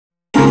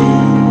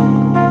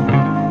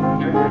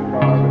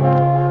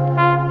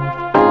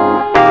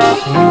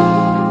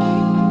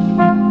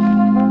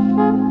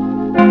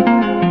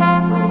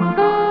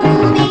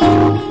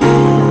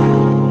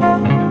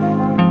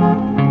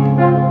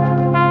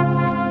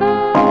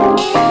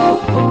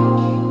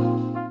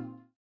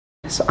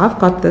So I've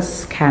got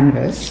this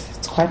canvas.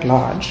 It's quite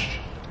large.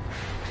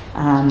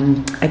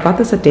 I got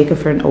this at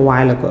Decor a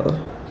while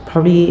ago,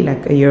 probably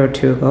like a year or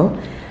two ago,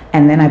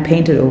 and then I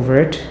painted over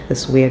it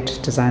this weird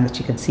design that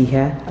you can see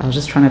here. I was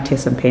just trying to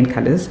test some paint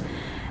colors,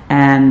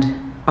 and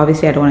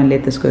obviously I don't want to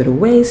let this go to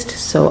waste,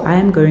 so I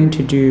am going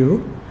to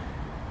do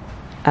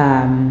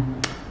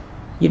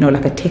you know,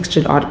 like a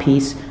textured art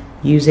piece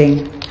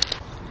using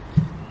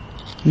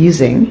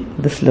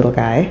this little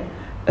guy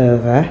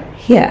over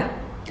here.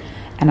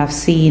 And I've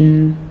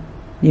seen,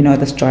 you know,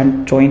 this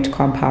joint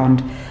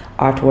compound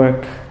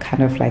artwork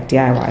kind of like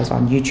DIYs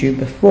on YouTube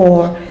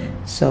before,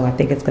 so I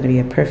think it's going to be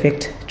a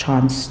perfect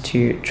chance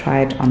to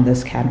try it on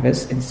this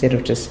canvas instead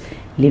of just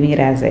leaving it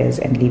as is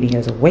and leaving it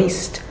as a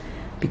waste,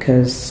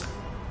 because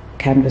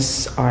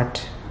canvas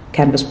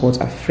boards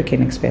are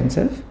freaking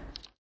expensive.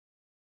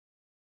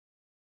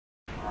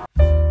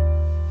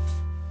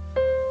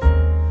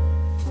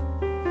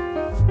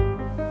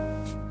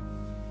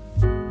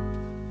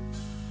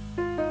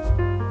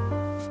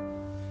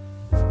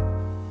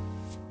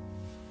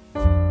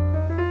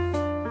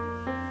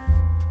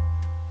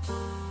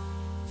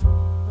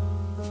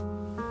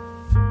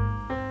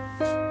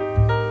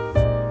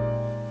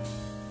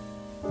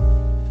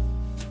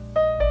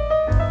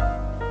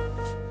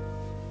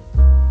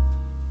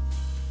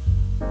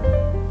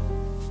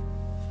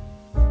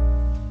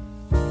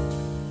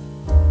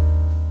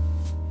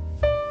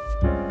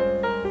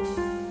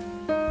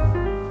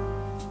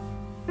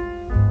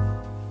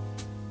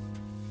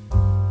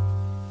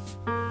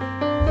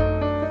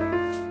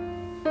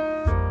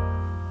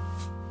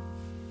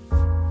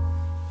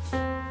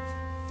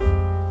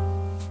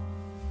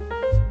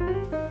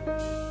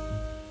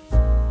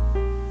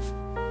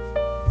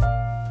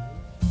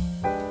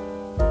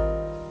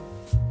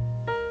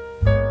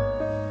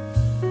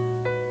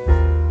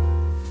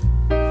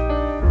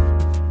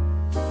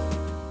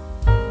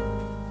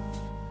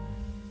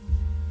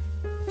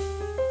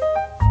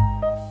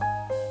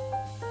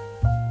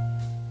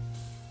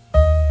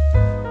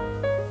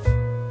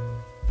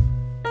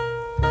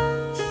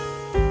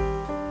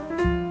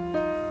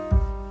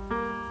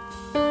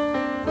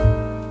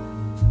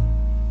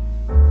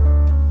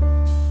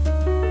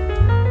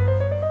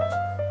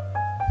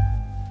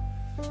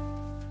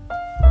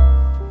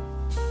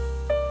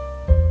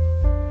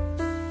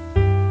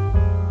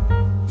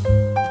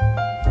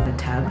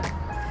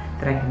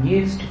 That I can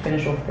use to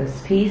finish off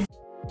this piece.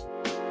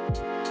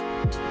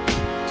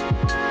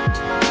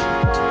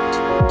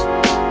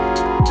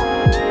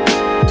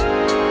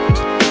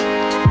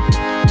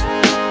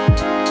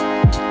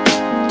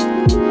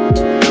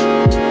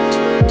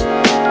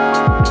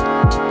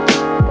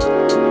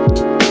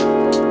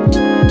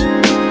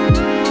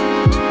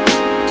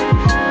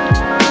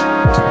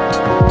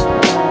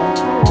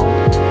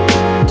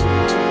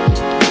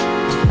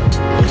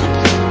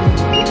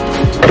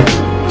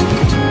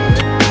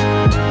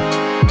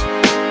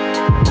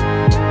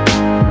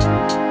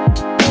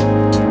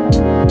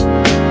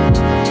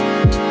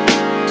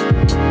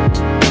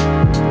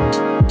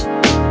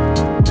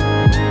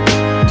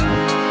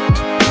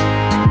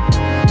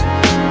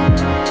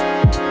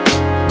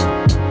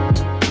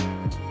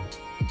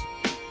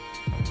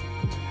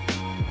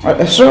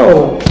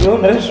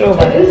 Let's show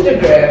my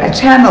Instagram, a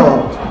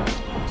channel.